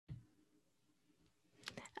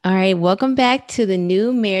All right, welcome back to the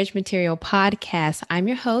New Marriage Material Podcast. I'm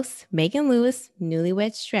your host, Megan Lewis,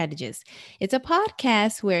 Newlywed Strategist. It's a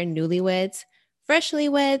podcast where newlyweds, freshly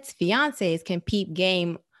weds, fiancés can peep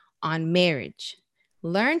game on marriage.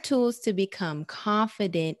 Learn tools to become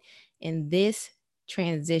confident in this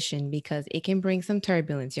transition because it can bring some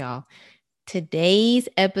turbulence, y'all. Today's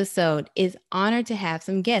episode is honored to have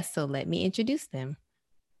some guests, so let me introduce them.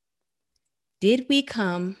 Did we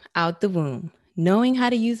come out the womb knowing how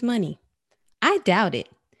to use money? I doubt it.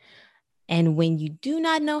 And when you do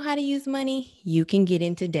not know how to use money, you can get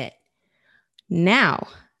into debt. Now,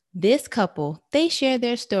 this couple, they share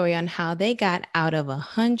their story on how they got out of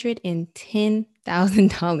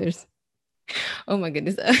 $110,000. Oh my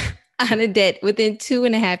goodness, out of debt within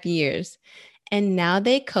 2.5 years. And now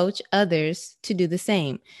they coach others to do the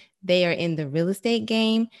same. They are in the real estate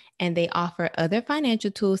game and they offer other financial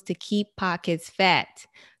tools to keep pockets fat.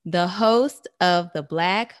 The host of the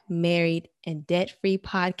Black, Married, and Debt-Free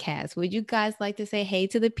podcast. Would you guys like to say hey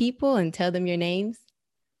to the people and tell them your names?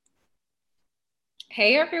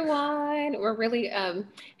 Hey everyone, we're really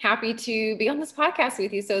happy to be on this podcast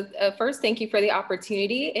with you. So first, thank you for the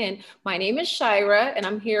opportunity. And my name is Shira, and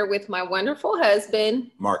I'm here with my wonderful husband,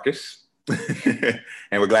 Marcus. And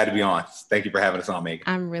we're glad to be on. Thank you for having us on, Megan.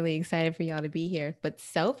 I'm really excited for y'all to be here. But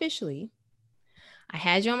selfishly, I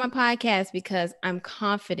had you on my podcast because I'm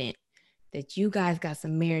confident that you guys got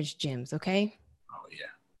some marriage gems, okay? Oh, yeah.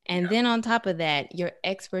 And then on top of that, your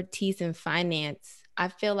expertise in finance. I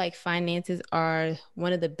feel like finances are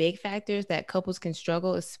one of the big factors that couples can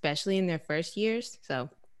struggle, especially in their first years. So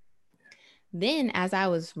then as I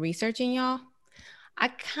was researching y'all, I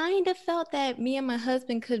kind of felt that me and my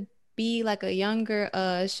husband could be like a younger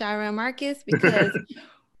Shira and Marcus because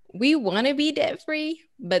we want to be debt free,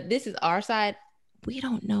 but this is our side. We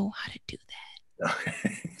don't know how to do that.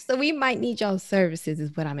 Okay. So we might need y'all's services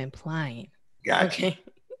is what I'm implying. Gotcha. Okay.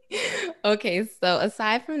 Okay, so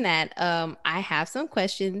aside from that, I have some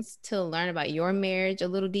questions to learn about your marriage a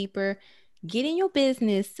little deeper. Get in your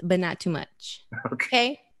business, but not too much.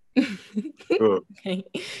 Okay? Cool. Okay.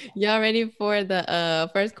 Y'all ready for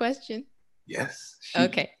the first question? Yes.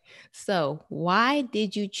 Okay. So why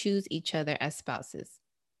did you choose each other as spouses?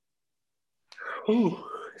 Ooh,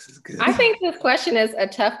 this is good. I think this question is a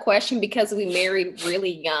tough question because we married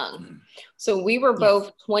really young. So we were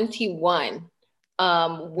both 21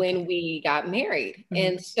 when we got married. Mhm.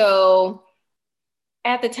 And so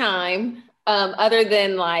at the time, other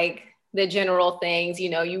than like the general things, you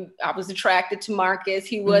know, I was attracted to Marcus,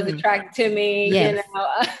 he was attracted to me, Yes.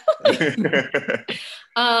 you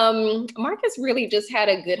know. Marcus really just had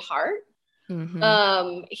a good heart.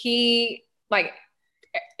 He like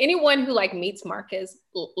anyone who like meets Marcus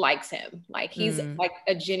likes him. Like he's like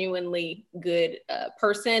a genuinely good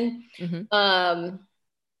person.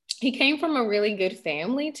 He came from a really good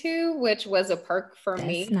family too, which was a perk for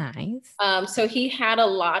me. That's nice. So he had a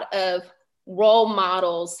lot of role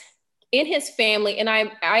models in his family, and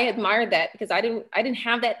I admired that because I didn't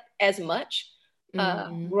have that as much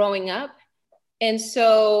growing up, and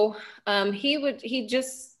so he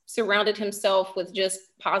just surrounded himself with just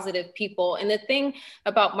positive people. And the thing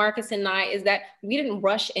about Marcus and I is that we didn't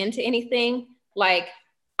rush into anything. Like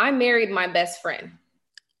I married my best friend.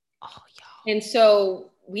 Oh, y'all. And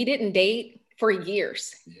so we didn't date for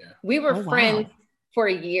years. Yeah. We were friends for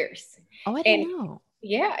years. Oh, I didn't know.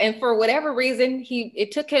 Yeah. And for whatever reason,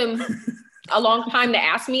 it took him a long time to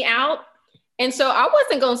ask me out. And so I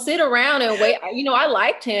wasn't going to sit around and wait. You know, I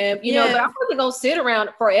liked him, you know, but I wasn't going to sit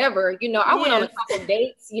around forever. You know, I went on a couple of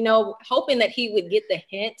dates, you know, hoping that he would get the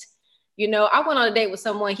hint. You know, I went on a date with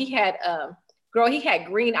someone, he had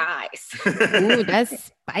green eyes. Ooh,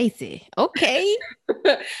 that's spicy. Okay.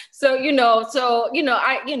 So, I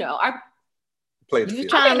played the You field.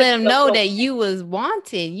 trying to let him know that you was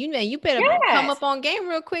wanted. You better come up on game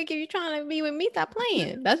real quick if you're trying to be with me. Stop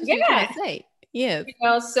playing. That's what you're trying to say. Yes. You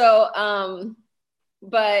know, so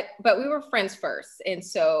but we were friends first, and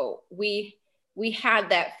so we had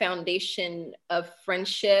that foundation of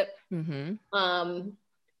friendship. We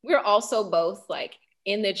were also both like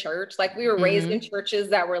in the church, like we were raised in churches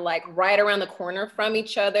that were like right around the corner from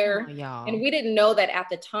each other. And we didn't know that at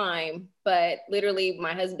the time, but literally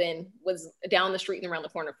my husband was down the street and around the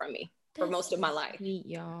corner from me for most of my life. Sweet,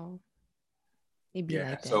 y'all. It'd be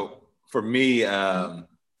like that. So for me,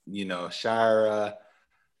 you know, Shira,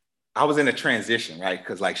 I was in a transition, right?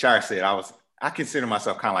 Because like Shira said, I consider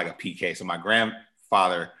myself kind of like a PK. So my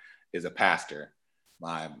grandfather is a pastor.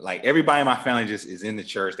 Like everybody in my family just is in the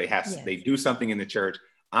church. They do something in the church.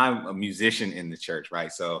 I'm a musician in the church,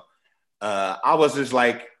 right? So I was just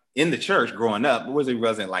like in the church growing up. It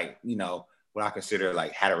wasn't like, you know, what I consider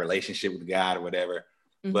like had a relationship with God or whatever.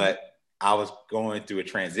 Mm-hmm. But I was going through a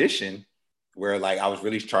transition where like I was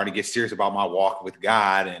really trying to get serious about my walk with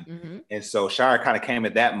God. And so Shire kind of came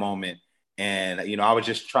at that moment. And, you know, I was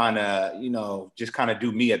just trying to, you know, just kind of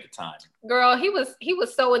do me at the time. Girl, he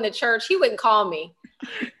was so in the church, he wouldn't call me.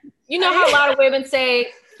 You know how a lot of women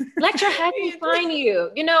say, let your husband find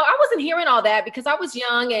you. You know, I wasn't hearing all that because I was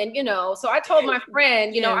young and, you know, so I told my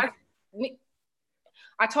friend, you know,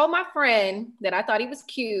 I told my friend that I thought he was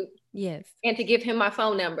cute. Yes. And to give him my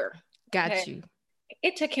phone number. Got you.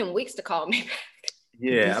 It took him weeks to call me back.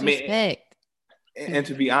 Yeah, I mean, and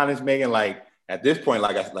to be honest, Megan, like at this point,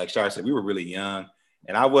 like Shire said, we were really young,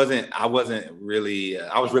 and I wasn't really,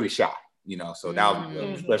 I was really shy, you know. So that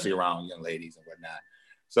was especially around young ladies and whatnot.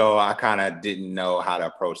 So I kind of didn't know how to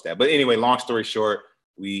approach that. But anyway, long story short,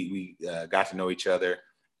 we got to know each other,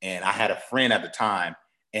 and I had a friend at the time,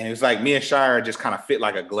 and it was like me and Shire just kind of fit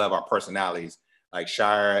like a glove, our personalities. Like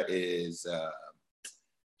Shire is.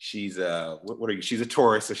 She's what are you? She's a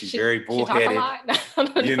Taurus, so she's very bullheaded.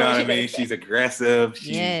 You know what I mean? She's aggressive.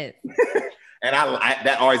 Yes. And I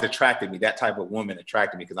that always attracted me. That type of woman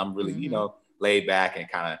attracted me because I'm really, you know, laid back and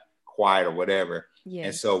kind of quiet or whatever. Yes.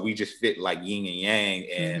 And so we just fit like yin and yang.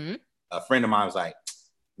 And a friend of mine was like,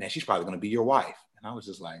 "Man, she's probably gonna be your wife." And I was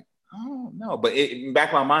just like, "Oh no!" But in back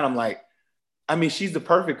of my mind, I'm like, I mean, she's the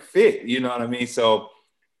perfect fit. You know what I mean? So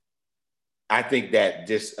I think that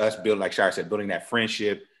just us building, like Shire said, building that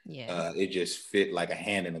friendship. Yeah, it just fit like a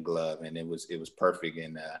hand in a glove, and it was perfect.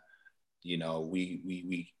 And you know,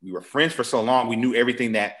 we were friends for so long. We knew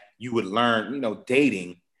everything that you would learn. You know,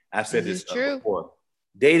 dating. I've said this before.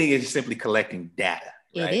 Dating is simply collecting data.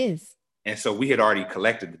 Right? It is. And so we had already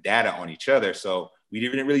collected the data on each other, so we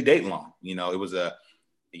didn't really date long. You know, it was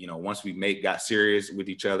you know, once we got serious with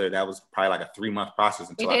each other, that was probably like a 3-month process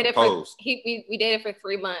until I proposed. We dated for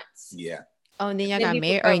 3 months. Yeah. Oh, and then y'all got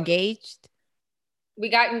married or engaged? We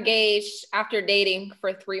got engaged after dating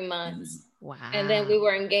for 3 months. Wow. And then we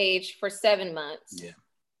were engaged for 7 months. Yeah.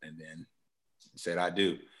 And then said, I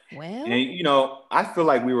do. Well, and you know, I feel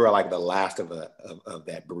like we were like the last of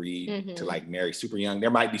that breed to like marry super young. There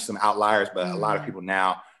might be some outliers, but a lot of people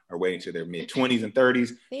now are waiting to their mid 20s and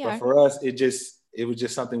 30s. But for us, it was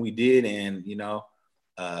just something we did. And, you know,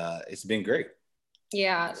 it's been great.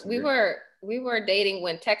 Yeah. We were dating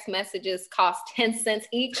when text messages cost 10 cents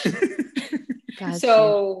each.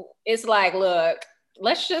 So it's like, look,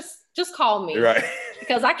 let's just call me, right?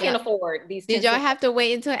 Because I can't afford these. Did y'all have to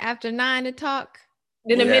wait until after 9 to talk?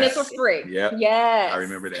 Then the minutes were free. Yeah. Yes. I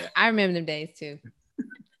remember that. I remember them days too.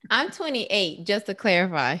 I'm 28, just to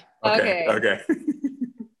clarify. Okay.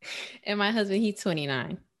 And my husband, he's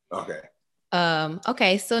 29. Okay.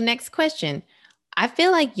 Okay. So next question. I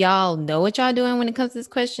feel like y'all know what y'all doing when it comes to this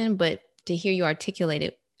question, but to hear you articulate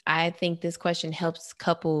it, I think this question helps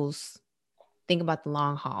couples think about the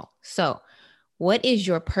long haul. So, what is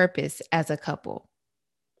your purpose as a couple?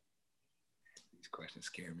 These questions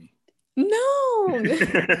scare me. No.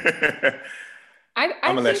 I'm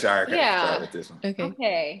gonna let Shire start with this one.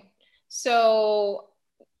 Okay. So,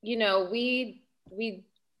 you know, we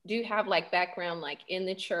do have like background like in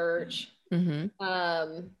the church. And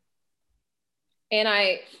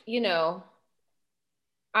I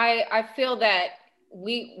feel that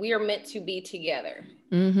we are meant to be together.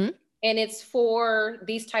 And it's for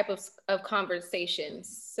these type of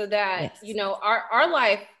conversations so that, you know, our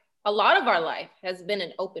life, a lot of our life has been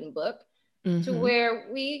an open book to where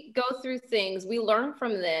we go through things, we learn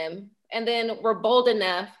from them, and then we're bold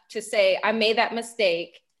enough to say, I made that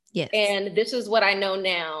mistake. Yes. And this is what I know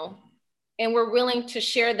now. And we're willing to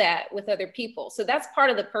share that with other people. So that's part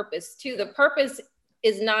of the purpose too. The purpose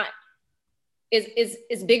is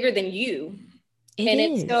bigger than you.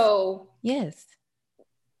 It's so, yes.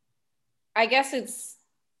 I guess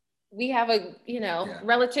we have a, you know,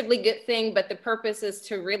 relatively good thing, but the purpose is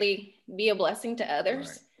to really be a blessing to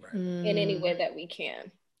others in any way that we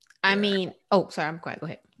can. I mean, sorry, I'm quiet. Go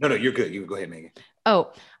ahead. No, you're good. You go ahead, Megan.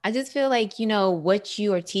 Oh, I just feel like, you know, what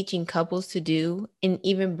you are teaching couples to do and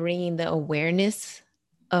even bringing the awareness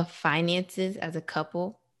of finances as a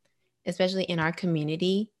couple, especially in our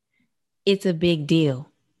community, it's a big deal.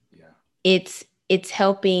 Yeah. It's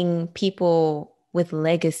helping people with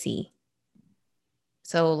legacy.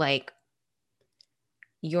 So like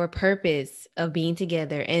your purpose of being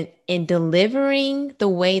together and delivering the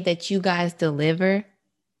way that you guys deliver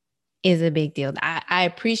is a big deal. I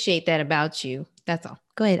appreciate that about you. That's all.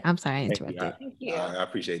 Go ahead. I'm sorry I interrupted. Thank you. I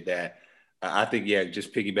appreciate that. I think,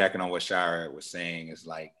 just piggybacking on what Shire was saying is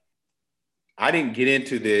like, I didn't get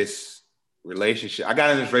into this relationship. I got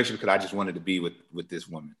in this relationship because I just wanted to be with this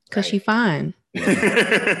woman. Because she fine.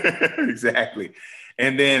 Exactly.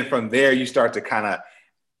 And then from there, you start to kind of,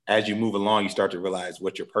 as you move along, you start to realize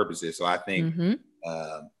what your purpose is. So I think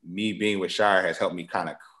me being with Shire has helped me kind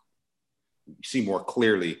of see more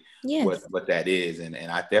clearly what that is. And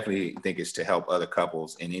I definitely think it's to help other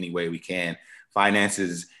couples in any way we can.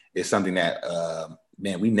 Finances is something that,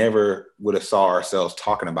 man, we never would have saw ourselves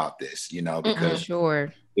talking about this, you know, because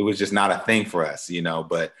it was just not a thing for us, you know,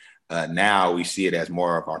 but now we see it as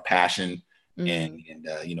more of our passion and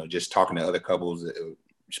you know, just talking to other couples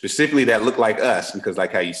specifically that look like us, because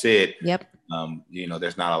like how you said, you know,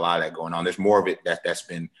 there's not a lot of that going on. There's more of it that's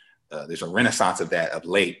been, there's a renaissance of that of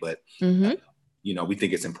late, but you know, we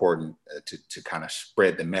think it's important to kind of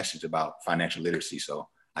spread the message about financial literacy. So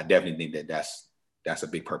I definitely think that's a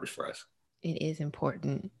big purpose for us. It is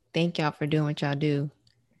important. Thank y'all for doing what y'all do.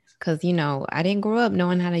 Because, you know, I didn't grow up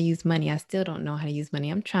knowing how to use money. I still don't know how to use money.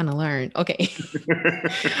 I'm trying to learn. Okay.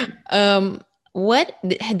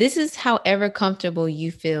 This is however comfortable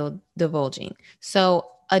you feel divulging. So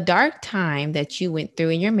a dark time that you went through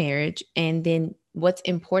in your marriage, and then what's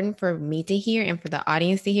important for me to hear and for the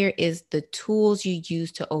audience to hear is the tools you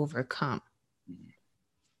use to overcome.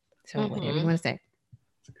 So whatever you want to say.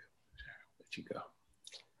 Let you go.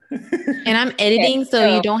 And I'm editing,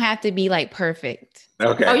 so you don't have to be like perfect.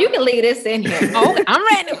 Okay. Oh, you can leave this in here. Oh, I'm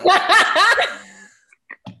ready.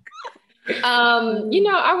 You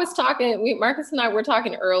know, I was talking, Marcus and I were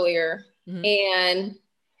talking earlier, and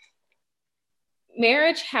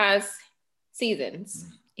marriage has seasons,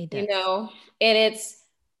 you know, and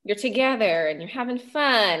you're together and you're having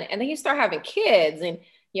fun, and then you start having kids and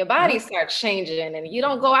your body starts changing and you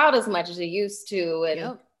don't go out as much as you used to.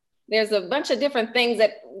 And there's a bunch of different things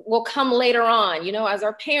that will come later on, you know, as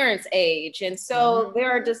our parents age. And so there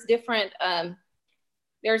are just different,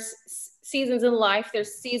 there's seasons in life,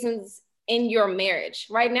 there's seasons in your marriage.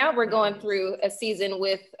 Right now, we're going through a season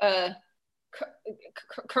with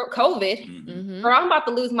COVID, or I'm about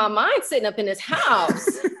to lose my mind sitting up in this house.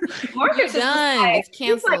 Marcus is like, it's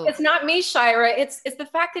canceled. He's like, it's not me, Shira. It's the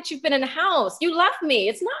fact that you've been in the house. You left me.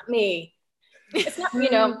 It's not me. It's not, you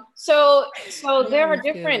know. So there are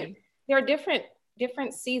different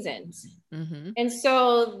seasons, and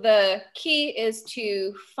so the key is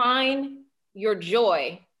to find your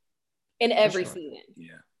joy in every season.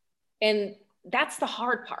 And that's the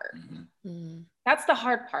hard part. That's the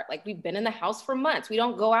hard part. Like, we've been in the house for months. We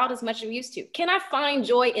don't go out as much as we used to. Can I find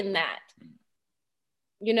joy in that?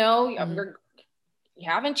 You know, you're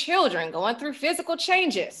having children, going through physical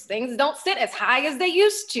changes. Things don't sit as high as they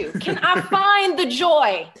used to. Can I find the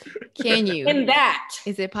joy? Can you? In that?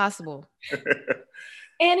 Is it possible?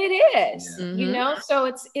 And it is, you know,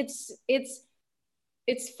 so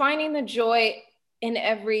it's finding the joy in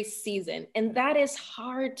every season. And that is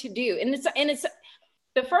hard to do. And it's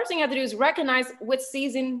the first thing you have to do is recognize what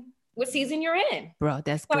season you're in. Bro,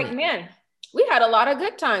 that's good. Like, man, we had a lot of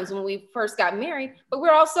good times when we first got married, but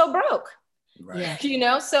we're also broke. Right. Yeah. You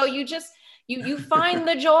know, so you just you find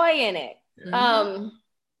the joy in it.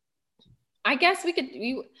 I guess we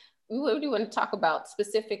do want to talk about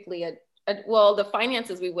specifically the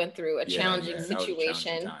finances we went through, a challenging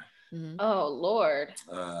situation. Oh Lord.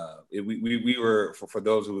 We were, for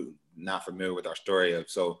those who are not familiar with our story,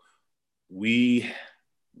 we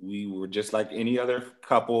were just like any other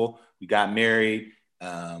couple. We got married.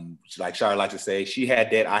 Like Shara likes to say, she had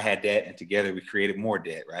debt, I had debt, and together we created more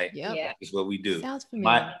debt, right? Yeah. That's what we do. Sounds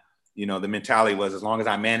familiar. You know, the mentality was, as long as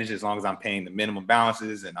I manage, as long as I'm paying the minimum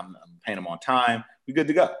balances and I'm paying them on time, we're good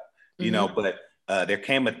to go. You know, but there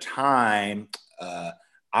came a time,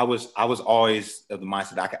 I was always of the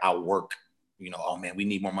mindset that I'll work, you know, oh man, we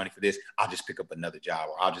need more money for this. I'll just pick up another job,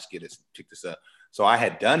 or I'll just pick this up. So I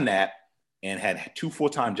had done that and had 2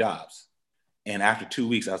 full-time jobs. And after 2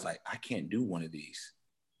 weeks, I was like, I can't do one of these.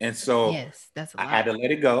 And so that's I had to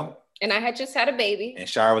let it go. And I had just had a baby. And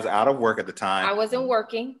Shira was out of work at the time. I wasn't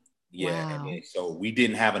working. Yeah. Wow. And so we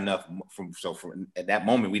didn't have enough at that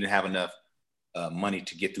moment, we didn't have enough money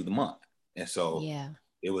to get through the month. And so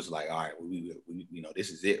it was like, all right, we you know,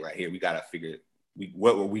 this is it right here. We got to figure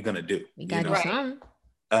what were we going to do? We got to do something.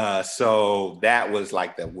 So that was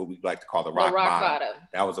like what we like to call the rock bottom.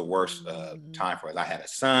 That was the worst time for us. I had a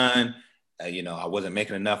son, you know, I wasn't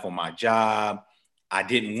making enough on my job. I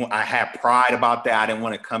had pride about that. I didn't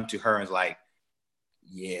want to come to her and like,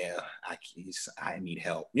 yeah, I need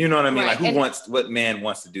help. You know what I mean? Right. Like what man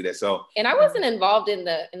wants to do that? So, and I wasn't involved in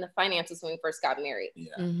the finances when we first got married.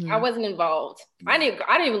 yeah, I wasn't involved. Yeah. I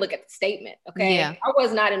didn't even look at the statement. Okay. Yeah. I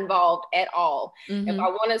was not involved at all. If I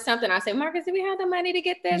wanted something, I say, Marcus, do we have the money to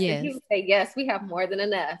get this? Yes. And he would say, yes, we have more than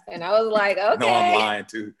enough. And I was like, okay. No, I'm lying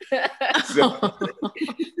too.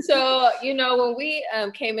 So, you know, when we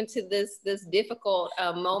came into this difficult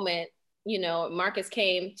moment, you know, Marcus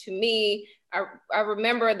came to me. I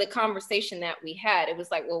remember the conversation that we had. It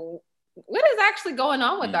was like, well, what is actually going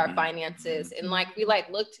on with our finances? And like, we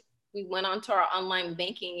went onto our online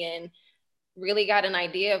banking and really got an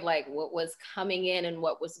idea of like what was coming in and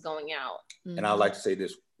what was going out. And I'd like to say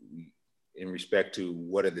this in respect to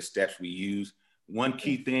what are the steps we use. One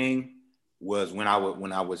key thing was when I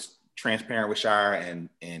was transparent with Shire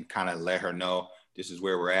and kind of let her know this is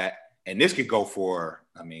where we're at. And this could go for,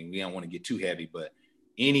 I mean, we don't want to get too heavy, but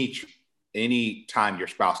any time your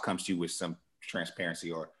spouse comes to you with some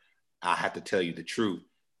transparency or I have to tell you the truth,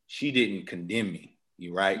 she didn't condemn me.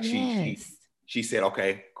 You right? Yes. She said,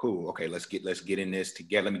 okay, cool. Okay, let's get in this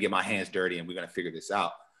together. Let me get my hands dirty and we're going to figure this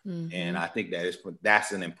out. And I think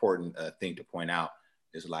that's an important thing to point out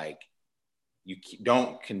is like, you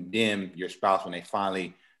don't condemn your spouse when they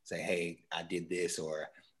finally say, hey, I did this or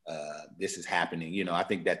this is happening. You know, I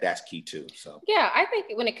think that's key too. So yeah, I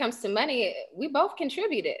think when it comes to money, we both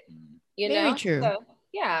contributed, you know? Very true. So,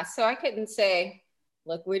 yeah. So I couldn't say,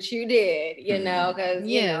 look what you did, you know, because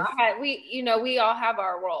you know, we all have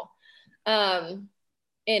our role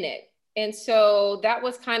in it. And so that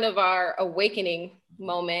was kind of our awakening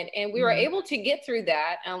moment. And we were able to get through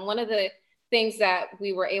that. And one of the things that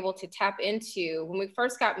we were able to tap into when we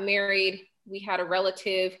first got married, we had a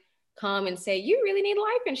relative come and say, you really need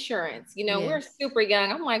life insurance. You know, we're super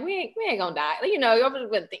young. I'm like, we ain't gonna die. You know, I was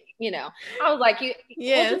like,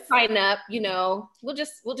 we'll just sign up, you know, we'll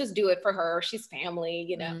just do it for her. She's family,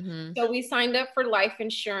 you know. So we signed up for life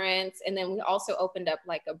insurance. And then we also opened up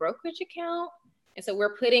like a brokerage account. And so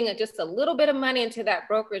we're putting just a little bit of money into that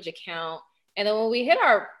brokerage account. And then when we hit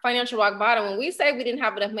our financial rock bottom, when we say we didn't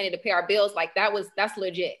have enough money to pay our bills, like that's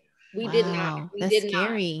legit. We did not. That's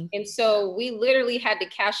scary. And so we literally had to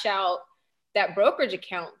cash out that brokerage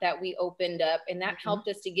account that we opened up. And that helped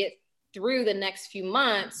us to get through the next few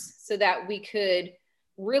months so that we could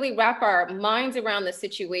really wrap our minds around the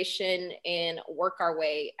situation and work our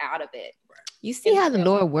way out of it. You see how the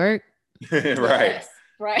Lord worked? Right. Yes,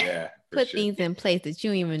 right. Yeah. Put things in place that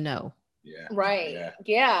you don't even know. Yeah. Right.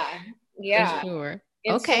 Yeah. For sure.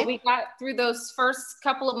 And so we got through those first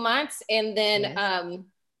couple of months and then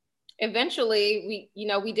eventually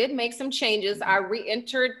we did make some changes. I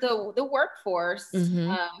re-entered the workforce.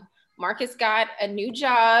 Marcus got a new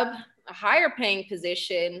job, a higher paying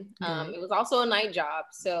position. It was also a night job.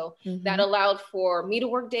 So that allowed for me to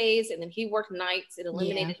work days and then he worked nights. It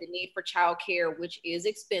eliminated the need for childcare, which is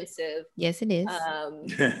expensive. Yes, it is.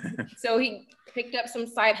 So he picked up some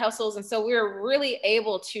side hustles. And so we were really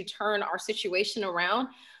able to turn our situation around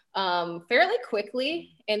fairly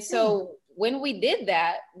quickly. And so when we did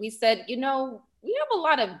that, we said, you know, we have a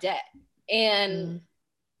lot of debt and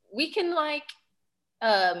we can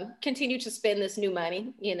continue to spend this new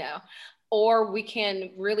money, you know, or we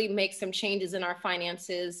can really make some changes in our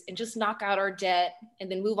finances and just knock out our debt and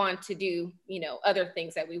then move on to do, you know, other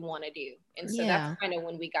things that we want to do. And so that's kind of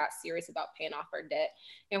when we got serious about paying off our debt.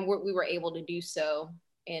 And we were able to do so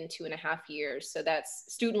in 2.5 years. So that's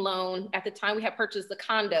student loan. At the time we had purchased the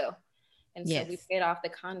condo. And so we paid off the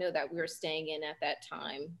condo that we were staying in at that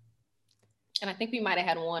time. And I think we might've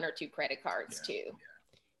had 1 or 2 credit cards too.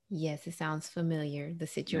 Yes, it sounds familiar, the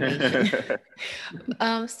situation.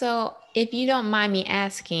 So if you don't mind me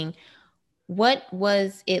asking, what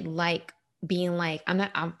was it like being like,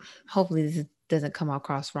 hopefully this doesn't come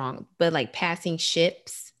across wrong, but like passing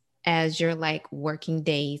ships as you're like working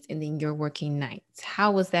days and then you're working nights?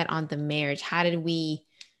 How was that on the marriage? What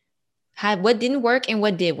didn't work and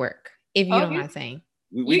what did work? If you don't mind saying.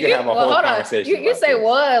 We can have a whole conversation. You say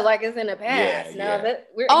was like it's in the past.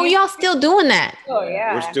 Y'all still doing that? Oh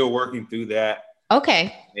yeah. We're still working through that.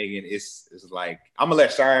 Okay. Megan, it's like I'm gonna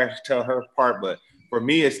let Shire tell her part, but for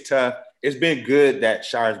me it's tough. It's been good that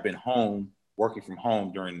Shire's been home, working from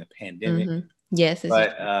home during the pandemic. Yes.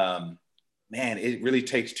 But man, it really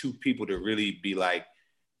takes 2 people to really be like,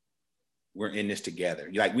 we're in this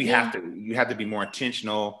together. Like you have to be more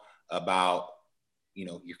intentional about, you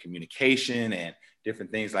know, your communication and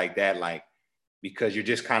different things like that, like, because you're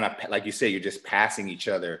just kind of, like you say, you're just passing each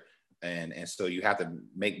other. And so you have to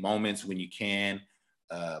make moments when you can,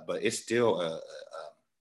 but it's still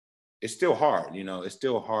it's still hard, you know, it's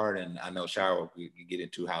still hard. And I know Shira will get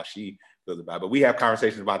into how she feels about it, but we have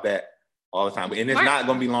conversations about that all the time. And it's not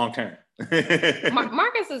going to be long term.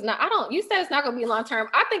 Marcus is not, you said it's not going to be long term.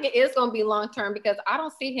 I think it is going to be long term because I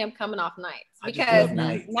don't see him coming off nights. Because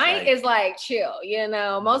night is like chill, you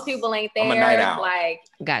know, most people ain't there. I'm a night owl. Like,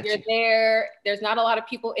 you're there. There's not a lot of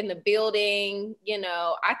people in the building, you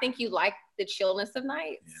know. I think you like the chillness of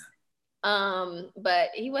nights. Yeah. But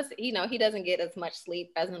he doesn't get as much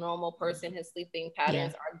sleep as a normal person. His sleeping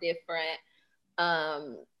patterns are different.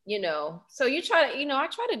 You know, so I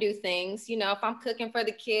try to do things, you know, if I'm cooking for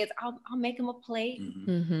the kids, I'll make them a plate.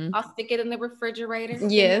 Mm-hmm. I'll stick it in the refrigerator.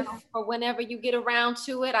 Yes. You know, for whenever you get around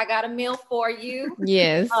to it, I got a meal for you.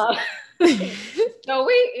 Yes. So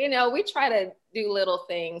we try to do little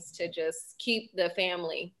things to just keep the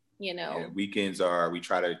family, you know. Yeah, we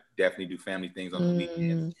try to definitely do family things on the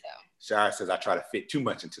weekends. So. Shira says I try to fit too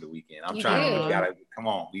much into the weekend. I'm trying to, come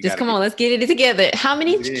on. Let's get it together. How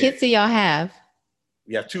many kids do y'all have?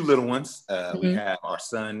 We have 2 little ones. We have our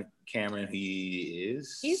son, Cameron.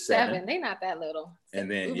 He's 7. They're not that little.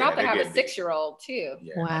 And then we're about to have a 6-year-old too.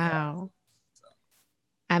 Yeah, wow.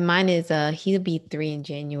 Mine is he'll be 3 in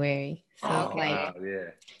January. So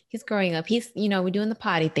he's growing up. He's, we're doing the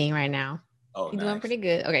potty thing right now. Oh, he's doing pretty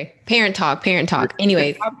good. Okay. Parent talk.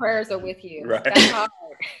 Anyways. Our prayers are with you. Right. That's hard.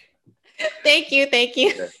 Thank you.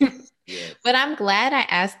 Yes. But I'm glad I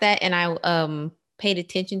asked that, and I paid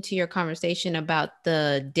attention to your conversation about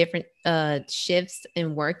the different shifts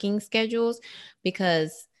in working schedules,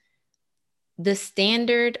 because the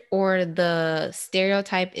standard or the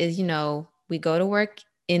stereotype is, we go to work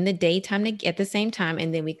in the daytime at the same time,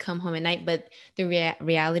 and then we come home at night. But the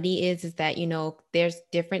reality is that, there's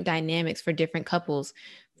different dynamics for different couples.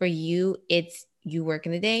 For you, it's you work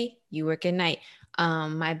in the day, you work at night.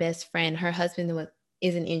 My best friend, her husband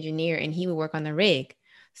is an engineer, and he would work on the rig.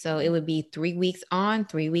 So it would be 3 weeks on,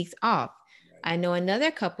 3 weeks off. Right. I know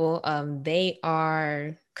another couple, they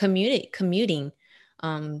are commuting.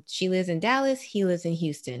 She lives in Dallas, he lives in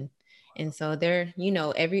Houston. And so they're,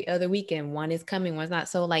 every other weekend, one is coming, one's not.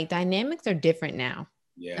 So like dynamics are different now.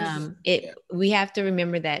 Yes. We have to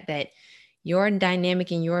remember that your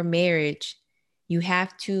dynamic in your marriage, you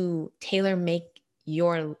have to tailor make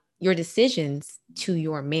your decisions to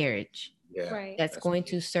your marriage. Yeah. Right. That's going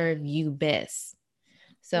to serve you best.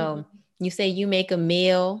 So you say you make a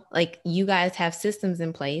meal, like you guys have systems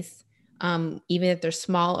in place, even if they're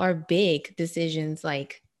small or big decisions,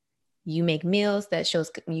 like you make meals that shows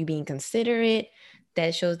you being considerate,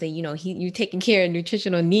 that shows that, you're taking care of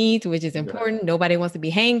nutritional needs, which is important. Right. Nobody wants to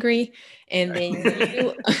be hangry. And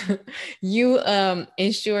then you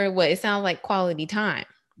ensure what it sounds like quality time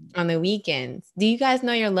on the weekends. Do you guys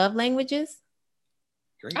know your love languages?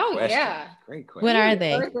 Great question. Yeah. Great question. What are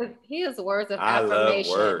they? He is words of I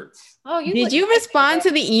affirmation. love words. Oh, did you respond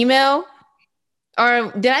to the email?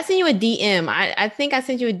 Or did I send you a DM? I think I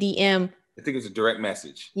sent you a DM. I think it's a direct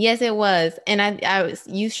message. Yes, it was. And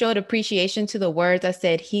you showed appreciation to the words. I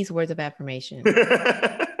said, he's words of affirmation.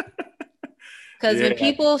 Because when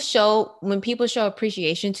people show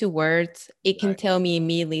appreciation to words, it can tell me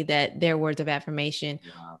immediately that they're words of affirmation.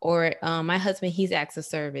 Wow. Or my husband, he's acts of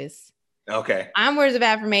service. Okay. I'm words of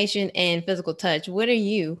affirmation and physical touch. What are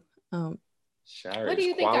you? Shira, what do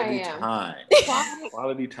you think I am?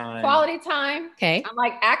 Quality time. Quality time. Okay. I'm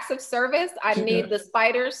like acts of service. I need the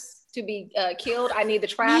spiders to be killed. I need the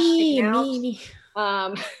trash taken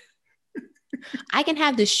out. I can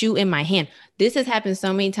have the shoe in my hand. This has happened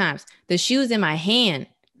so many times. The shoe's in my hand,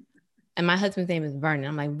 and my husband's name is Vernon.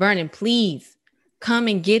 I'm like, Vernon, please come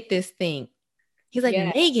and get this thing. He's like,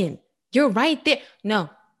 Megan, you're right there.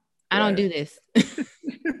 No. I don't do this.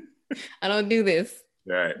 I don't do this.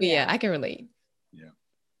 Right. Yeah, I can relate. Yeah.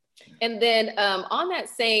 And then on that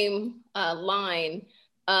same line,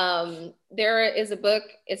 there is a book.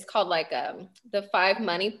 It's called The 5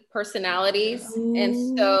 Money Personalities. Ooh.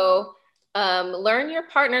 And so learn your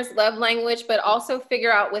partner's love language, but also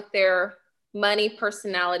figure out what their money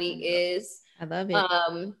personality is. I love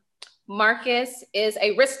it. Marcus is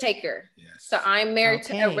a risk taker. Yes. So I'm married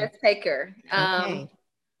to a risk taker.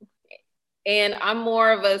 And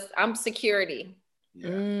I'm security. Yeah.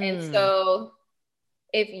 And so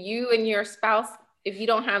if you and your spouse, if you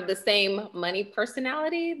don't have the same money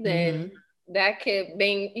personality, then that could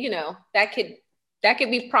be, that could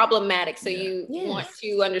be problematic. So you want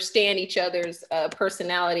to understand each other's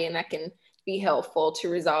personality, and that can be helpful to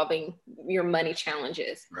resolving your money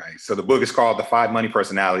challenges. Right. So the book is called The 5 Money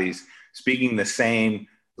Personalities, Speaking the Same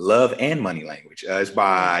Love and Money Language. It's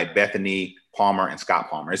by Bethany Palmer and Scott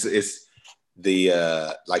Palmer. It's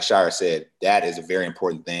the like Shira said, that is a very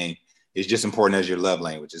important thing. is just important as your love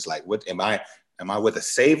language. It's like, what am I with a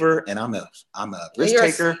saver and I'm a risk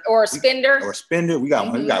taker or a spender? We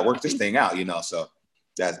got to work this thing out, So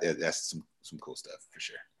that's some cool stuff for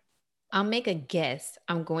sure. I'll make a guess.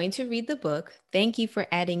 I'm going to read the book. Thank you for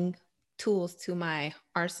adding tools to my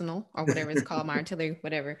arsenal or whatever it's called, my artillery,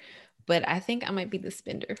 whatever. But I think I might be the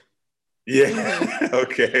spender. Yeah.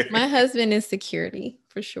 Okay. My husband is security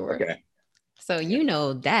for sure. Okay. So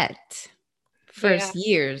that first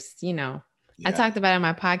years, I talked about it on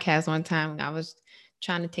my podcast one time. I was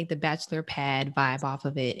trying to take the bachelor pad vibe off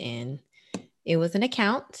of it, and it was an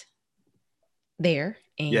account there.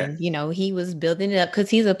 And, he was building it up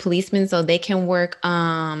because he's a policeman, so they can work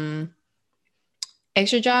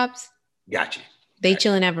extra jobs. Gotcha. They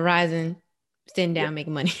chilling at Verizon, sitting down,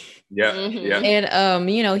 making money. Yeah.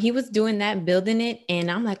 And, he was doing that, building it.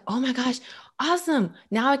 And I'm like, oh my gosh, awesome.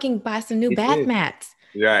 Now I can buy some new bath mats.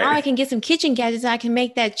 Right. Now I can get some kitchen gadgets. I can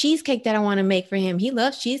make that cheesecake that I want to make for him. He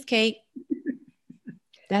loves cheesecake.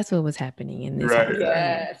 That's what was happening in this. Right.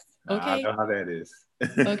 Yes. Okay. I know how that is.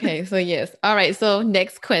 Okay. So yes. All right. So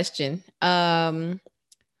next question.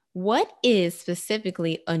 What is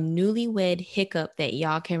specifically a newlywed hiccup that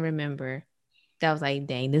y'all can remember? That was like,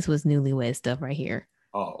 dang, this was newlywed stuff right here.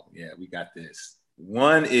 Oh yeah, we got this.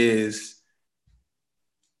 One is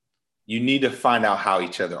you need to find out how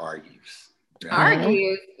each other argues.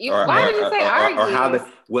 Argues? Why did you say argues? Or how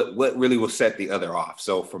what really will set the other off.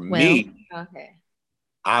 So for me,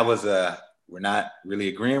 I was we're not really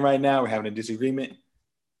agreeing right now. We're having a disagreement.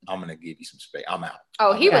 I'm gonna give you some space. I'm out.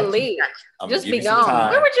 Oh, he would leave. Just be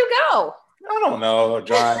gone. Where would you go? I don't know.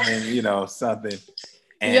 Driving, something.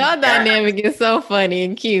 And y'all dynamic is so funny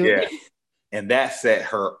and cute. Yeah. And that set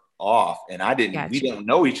her off. And we didn't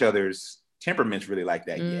know each other's temperaments really like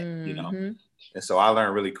that yet, And so I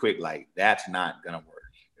learned really quick, like, that's not gonna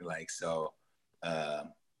work. Like, so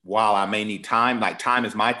while I may need time, like time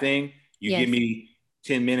is my thing. You give me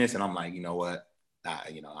 10 minutes and I'm like, you know what? I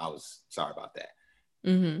was sorry about that.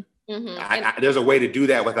 There's a way to do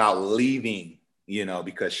that without leaving,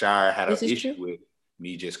 because Shire had an issue with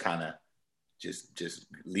me just kind of just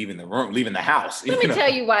leaving the room, leaving the house. Let me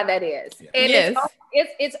tell you why that is. Yeah. And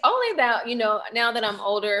it's only that, now that I'm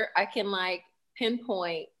older, I can like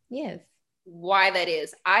pinpoint why that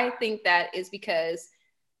is. I think that is because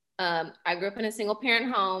I grew up in a single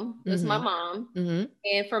parent home. It was my mom.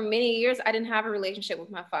 And for many years, I didn't have a relationship with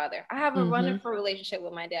my father. I have a wonderful relationship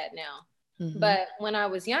with my dad now. But when I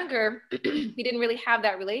was younger, we didn't really have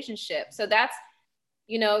that relationship. So that's,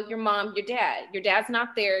 your mom, your dad's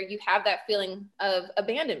not there. You have that feeling of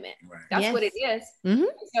abandonment. Right. That's what it is.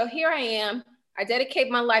 So here I am. I dedicate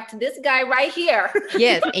my life to this guy right here.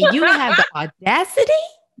 Yes. And you have the audacity.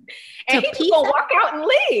 And he's gonna walk out and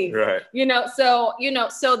leave. Right. So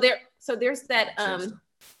there's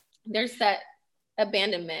that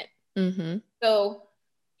abandonment. So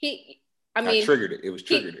I triggered it. It was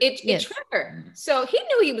triggered. It triggered. So he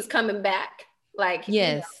knew he was coming back. Like, he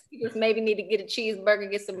just maybe need to get a cheeseburger,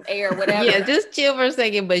 get some air, whatever. Yeah, just chill for a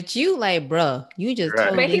second. But you like, bro, you just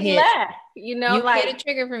totally but he left. You like hit a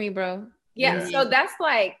trigger for me, bro. Yeah. So that's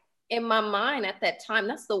like in my mind at that time.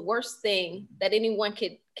 That's the worst thing that anyone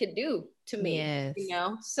could do to me. Yes.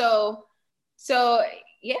 So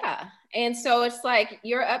yeah. And so it's like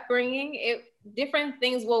your upbringing, different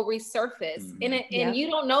things will resurface and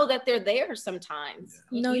you don't know that they're there sometimes.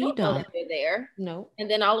 No, you don't know that they're there. No. And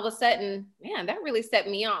then all of a sudden, man, that really set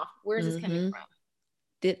me off. Where's this coming from?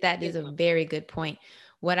 That is a very good point.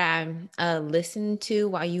 What I listened to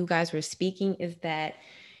while you guys were speaking is that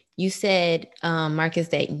you said, Marcus,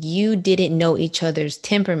 that you didn't know each other's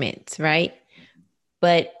temperaments, right?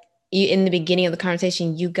 But in the beginning of the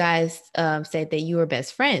conversation, you guys said that you were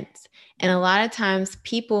best friends. And a lot of times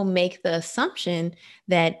people make the assumption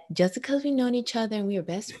that just because we've known each other and we were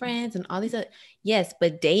best friends and all these other, yes,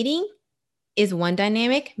 but dating is one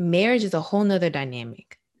dynamic. Marriage is a whole nother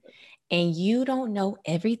dynamic. And you don't know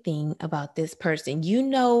everything about this person. You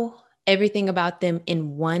know everything about them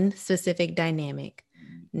in one specific dynamic,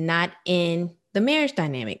 not in the marriage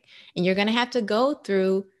dynamic. And you're going to have to go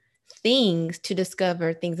through things to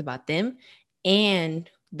discover things about them. And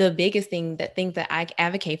the biggest thing that I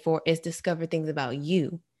advocate for is discover things about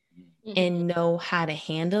you and know how to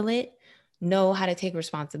handle it, know how to take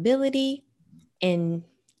responsibility. And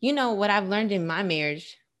what I've learned in my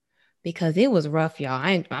marriage, because it was rough, y'all.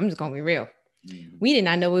 I'm just going to be real. We did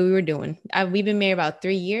not know what we were doing. We've been married about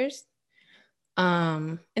 3 years.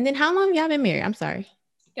 And then how long have y'all been married? I'm sorry.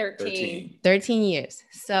 13 years.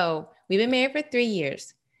 So we've been married for 3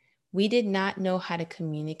 years. We did not know how to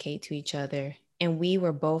communicate to each other. And we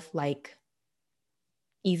were both like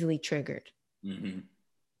easily triggered.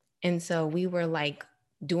 And so we were like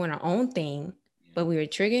doing our own thing, but we were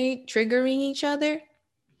triggering each other.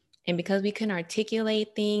 And because we couldn't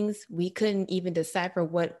articulate things, we couldn't even decipher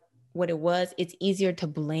what it was. It's easier to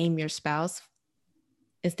blame your spouse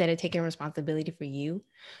instead of taking responsibility for you.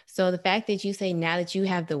 So the fact that you say now that you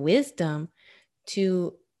have the wisdom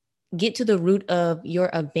to get to the root of your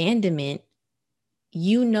abandonment,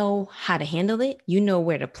 you know how to handle it. You know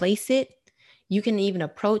where to place it. You can even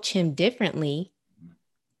approach him differently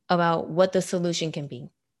about what the solution can be.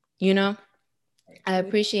 You know, I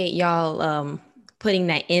appreciate y'all putting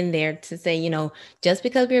that in there to say, you know, just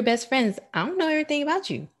because we're best friends, I don't know everything about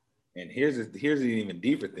you. And here's an even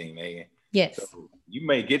deeper thing, Megan. Yes. So you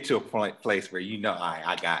may get to a place where you know,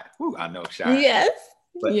 I know Shire. Yes.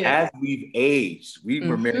 But as we've aged, we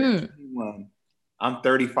were married at 21. I'm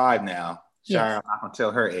 35 now. Shire, I'm not gonna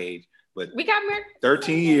tell her age, but we got married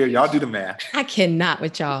 13 years. Y'all do the math. I cannot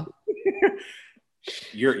with y'all.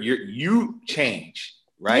 You change,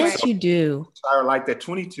 right? Yes, so you do. Shire like that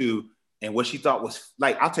 22, and what she thought was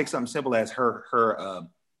like, I'll take something simple as her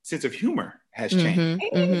sense of humor has changed.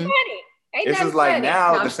 This is like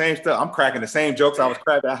now the same stuff. I'm cracking the same jokes I was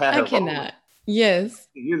cracking. I cannot. Yes.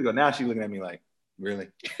 Years ago. Now she's looking at me like, really?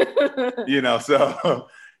 You know, so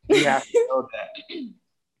you have to know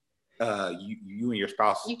that you and your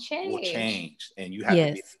spouse will change, and you have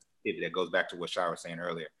to be, that goes back to what Shire was saying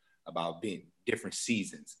earlier about being different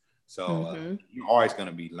seasons. So you're always going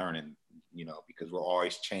to be learning, you know, because we're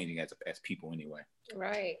always changing as people anyway.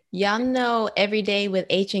 Right. Y'all know every day with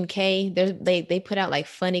H&K, they put out like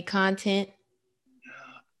funny content.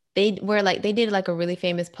 They did like a really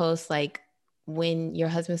famous post, like when your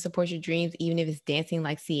husband supports your dreams, even if it's dancing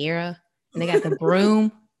like Sierra, and they got the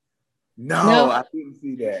broom. No, I didn't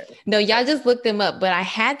see that. No, y'all just look them up, but I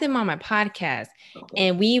had them on my podcast,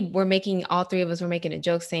 and all three of us were making a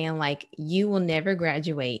joke saying like, you will never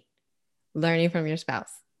graduate learning from your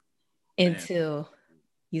spouse until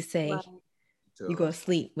you say you go to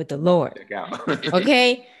sleep with the Lord.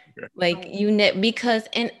 Okay? Like because,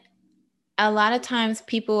 and a lot of times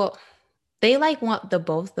people, they like want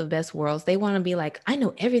both the best worlds. They want to be like, I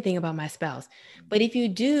know everything about my spouse. But if you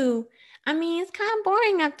do, I mean, it's kind of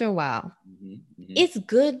boring after a while. It's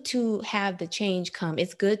good to have the change come.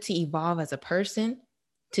 It's good to evolve as a person,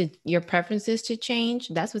 to your preferences to change.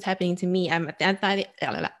 That's what's happening to me. I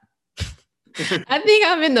think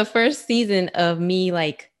I'm in the first season of me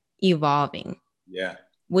like evolving. Yeah.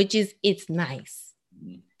 It's nice.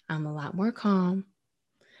 I'm a lot more calm.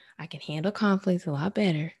 I can handle conflicts a lot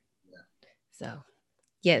better. Yeah. So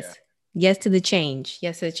yes to the change.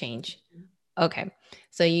 Yes to the change. Okay.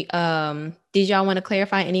 So you did y'all want to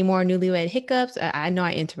clarify any more newlywed hiccups? I know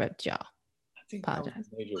I interrupted y'all. I think that was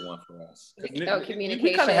a major one for us. Communication.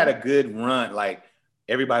 We kind of had a good run. Like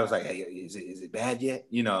everybody was like, "Hey, is it bad yet?"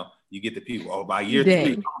 You know, you get the people. By year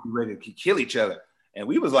 3, we're ready to kill each other. And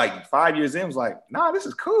we was like 5 years in, was like, "Nah, this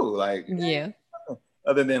is cool." Like, yeah.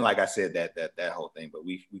 Other than like I said that whole thing, but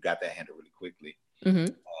we got that handled really quickly.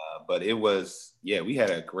 But it was we had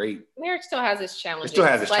a great marriage. Still has its challenges. It still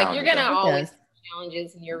has its challenges. You're gonna always have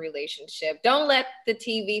challenges in your relationship. Don't let the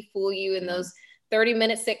TV fool you in those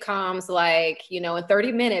 30-minute sitcoms. Like, you know, in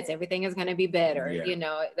 30 minutes everything is gonna be better. You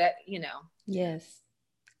know that. You know. Yes,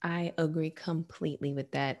 I agree completely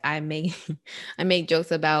with that. I make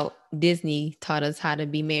jokes about Disney taught us how to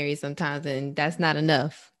be married sometimes, and that's not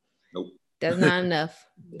enough. Nope. That's not enough.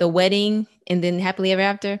 The wedding and then happily ever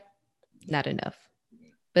after, not enough.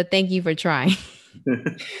 But thank you for trying.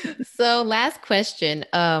 So last question.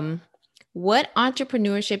 What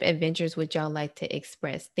entrepreneurship adventures would y'all like to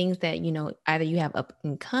express? Things that, you know, either you have up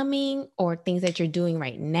and coming or things that you're doing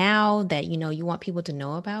right now that, you know, you want people to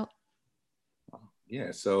know about?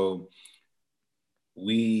 Yeah. So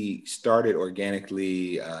we started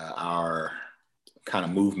organically our kind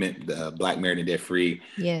of movement, the Black Married and Debt Free,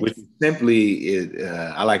 which simply is,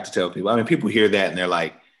 I like to tell people, I mean, people hear that and they're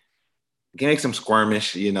like, it makes them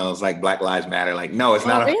squirmish, you know, it's like Black Lives Matter. Like, no, it's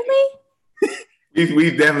not. Really?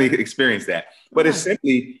 We've definitely experienced that, but it's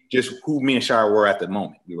simply just who me and Shire were at the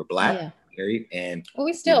moment. We were Black, married, and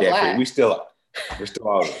we still Black. We still are. We're still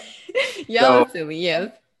all. Y'all silly,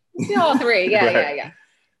 yes. Still all three, yeah.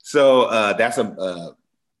 So that's a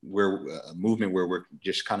movement where we're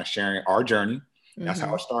just kind of sharing our journey. That's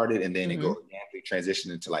how it started, and then it organically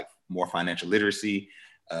transitioned into like more financial literacy,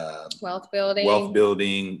 wealth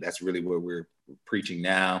building. That's really what we're preaching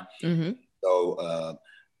now. So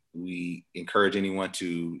we encourage anyone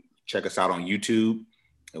to check us out on YouTube.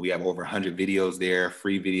 We have over 100 videos there,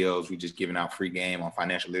 free videos. We're just giving out free game on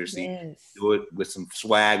financial literacy. Do it with some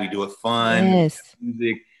swag. We do it fun.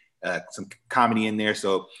 Music, some comedy in there.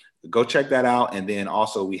 So go check that out. And then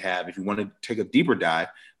also we have, if you want to take a deeper dive,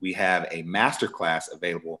 we have a masterclass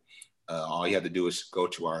available. All you have to do is go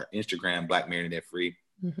to our Instagram, Black Married and Debt Free.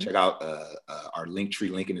 Check out our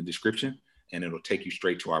Linktree link in the description, and it'll take you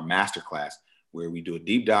straight to our masterclass, where we do a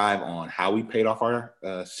deep dive on how we paid off our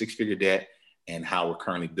 6-figure debt and how we're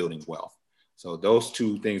currently building wealth. So those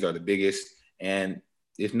two things are the biggest. And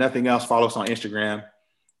if nothing else, follow us on Instagram.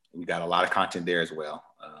 We got a lot of content there as well.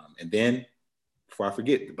 And then, before I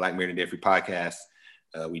forget, the Black Married and Debt Free podcast,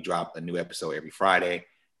 we drop a new episode every Friday,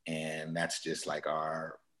 and that's just like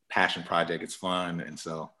our passion project. It's fun. And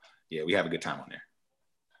so, yeah, we have a good time on there.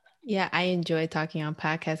 Yeah, I enjoy talking on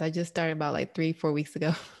podcasts. I just started about like 3-4 weeks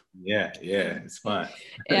ago. Yeah, it's fun.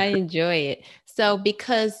 I enjoy it. So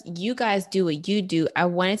because you guys do what you do, I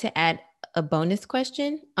wanted to add a bonus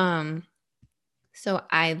question. I'll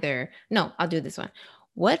do this one.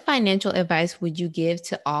 What financial advice would you give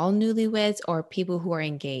to all newlyweds or people who are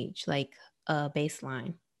engaged, like a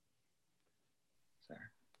baseline?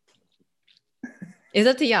 It's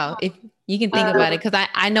up to y'all if you can think about it, because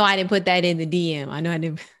I know I didn't put that in the DM. I know I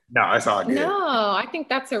didn't. No, it's all good. No, I think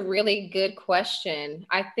that's a really good question.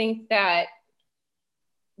 I think that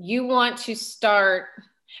you want to start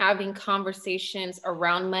having conversations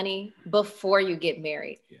around money before you get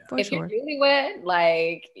married. Yeah, if you're newlywed,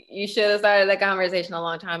 like, you should have started that conversation a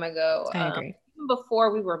long time ago. I agree. Even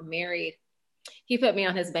before we were married, he put me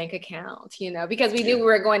on his bank account, because we knew we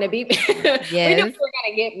were going to be, we knew we were going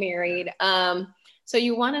to get married. So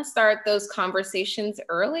you want to start those conversations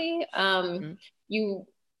early.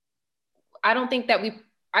 I don't think that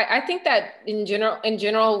I think that in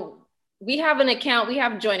general, we have an account, we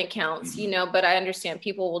have joint accounts, but I understand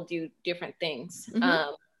people will do different things.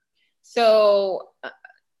 So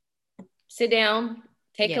sit down,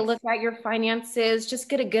 take a look at your finances, just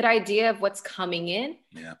get a good idea of what's coming in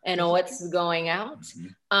and what's going out.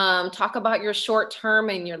 Talk about your short-term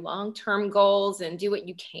and your long-term goals, and do what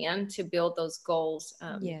you can to build those goals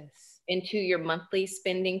into your monthly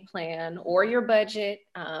spending plan or your budget,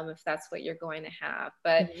 if that's what you're going to have.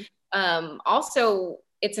 But also,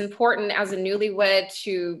 it's important as a newlywed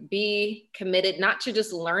to be committed, not to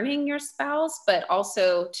just learning your spouse, but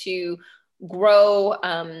also to grow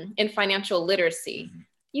in financial literacy.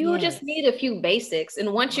 You just need a few basics.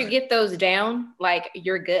 And once you get those down, like,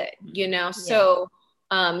 you're good, So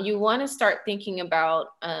you want to start thinking about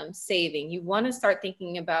saving. You want to start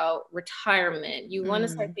thinking about retirement. You want to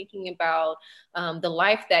start thinking about the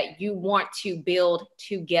life that you want to build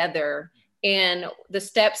together, and the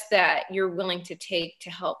steps that you're willing to take to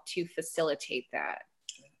help to facilitate that.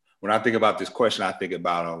 When I think about this question, I think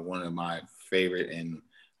about one of my favorite and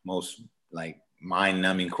most like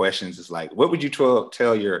mind-numbing questions is like, what would you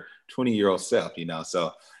tell your 20-year-old self?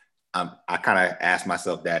 So I kind of asked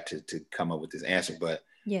myself that to come up with this answer. But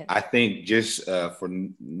I think just for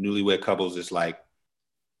newlywed couples, it's like,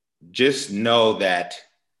 just know that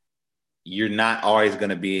you're not always going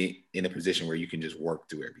to be in a position where you can just work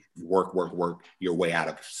through work your way out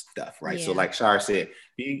of stuff, right? So like Shar said,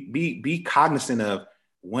 be cognizant of,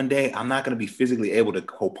 one day I'm not going to be physically able to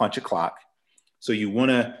punch a clock. So you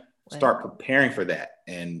want to start preparing for that.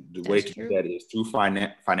 And the way to do that is through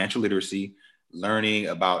financial literacy, learning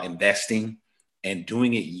about investing, and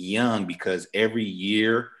doing it young, because every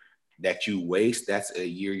year that you waste, that's a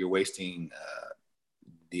year you're wasting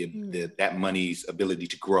that money's ability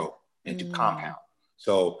to grow and to compound.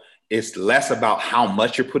 So it's less about how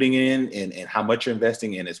much you're putting in and how much you're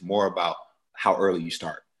investing, and it's more about how early you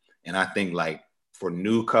start. And I think, like, for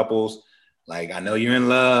new couples, like, I know you're in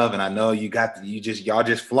love and I know y'all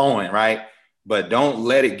just flowing, right? But don't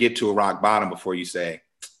let it get to a rock bottom before you say,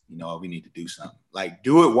 we need to do something. Like,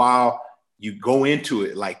 do it while you go into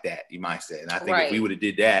it like that, you might say. And I think if we would have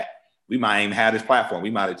did that, we might even have this platform. We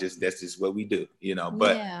might have that's just what we do,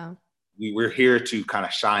 but we're here to kind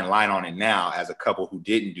of shine light on it now as a couple who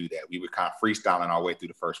didn't do that. We were kind of freestyling our way through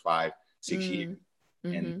the first 5-6 years.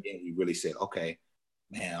 And we really said, okay,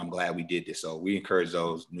 man, I'm glad we did this. So we encourage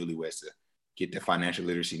those newlyweds to get the financial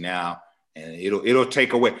literacy now, and it'll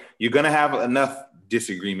take away. You're going to have enough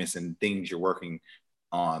disagreements and things you're working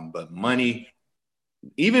on, but money,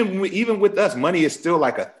 even with us, money is still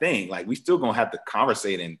like a thing. Like, we still going to have to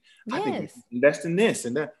conversate, and I think we invest in this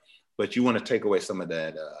and that, but you want to take away some of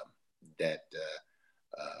that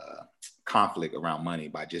conflict around money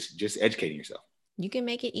by just educating yourself. You can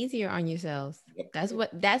make it easier on yourselves. That's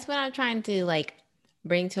what I'm trying to, like,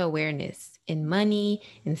 bring to awareness in money,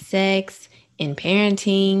 in sex, in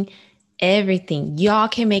parenting, everything. Y'all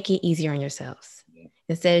can make it easier on yourselves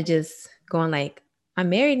instead of just going like, I'm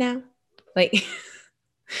married now. Like,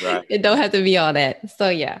 it don't have to be all that. So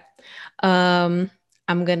I'm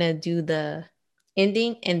I'm going to do the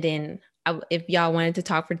ending, and then if y'all wanted to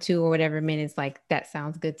talk for 2 or whatever minutes, like that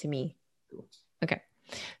sounds good to me. Okay.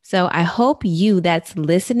 So I hope you that's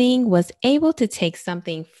listening was able to take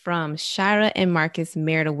something from Shira and Marcus'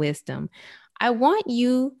 marital wisdom. I want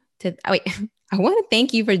to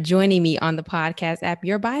thank you for joining me on the podcast app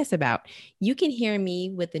You're Biased About. You can hear me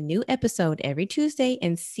with a new episode every Tuesday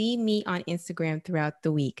and see me on Instagram throughout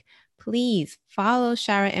the week. Please follow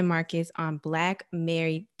Shira and Marcus on Black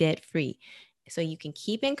Married Debt Free so you can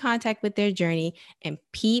keep in contact with their journey and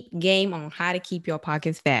peep game on how to keep your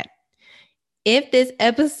pockets fat. If this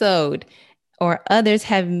episode or others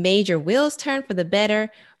have made your wheels turn for the better,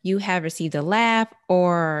 you have received a laugh,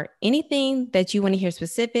 or anything that you want to hear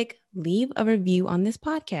specific, leave a review on this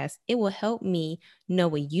podcast. It will help me know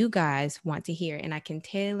what you guys want to hear, and I can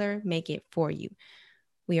tailor make it for you.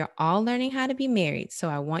 We are all learning how to be married, so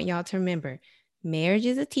I want y'all to remember, marriage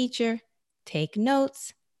is a teacher. Take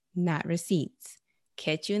notes, not receipts.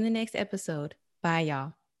 Catch you in the next episode. Bye,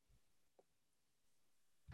 y'all.